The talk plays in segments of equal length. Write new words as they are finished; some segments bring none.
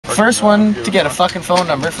First one to get a fucking phone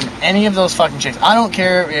number from any of those fucking chicks. I don't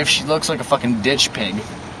care if she looks like a fucking ditch pig.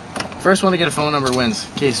 First one to get a phone number wins.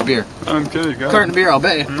 Case of beer. Okay, go. Carton of beer, I'll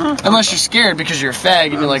bet you. No. Unless you're scared because you're a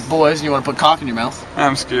fag and you like boys and you want to put cock in your mouth.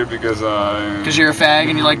 I'm scared because you're a fag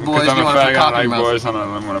and you like boys and you want to put cock in your mouth. Boys and I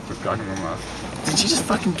want to put cock in my mouth. Did you just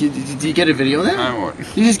fucking did you get a video of that? I would.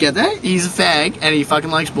 You just get that? He's a fag and he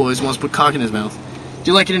fucking likes boys and wants to put cock in his mouth. Do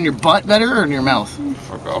you like it in your butt better or in your mouth?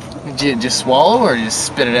 Fuck off. Do you just swallow or you just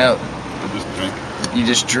spit it out? I just drink. You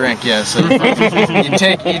just drink, yeah. So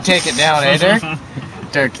you take it down, eh, Dirk?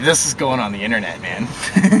 Dirk, this is going on the internet, man.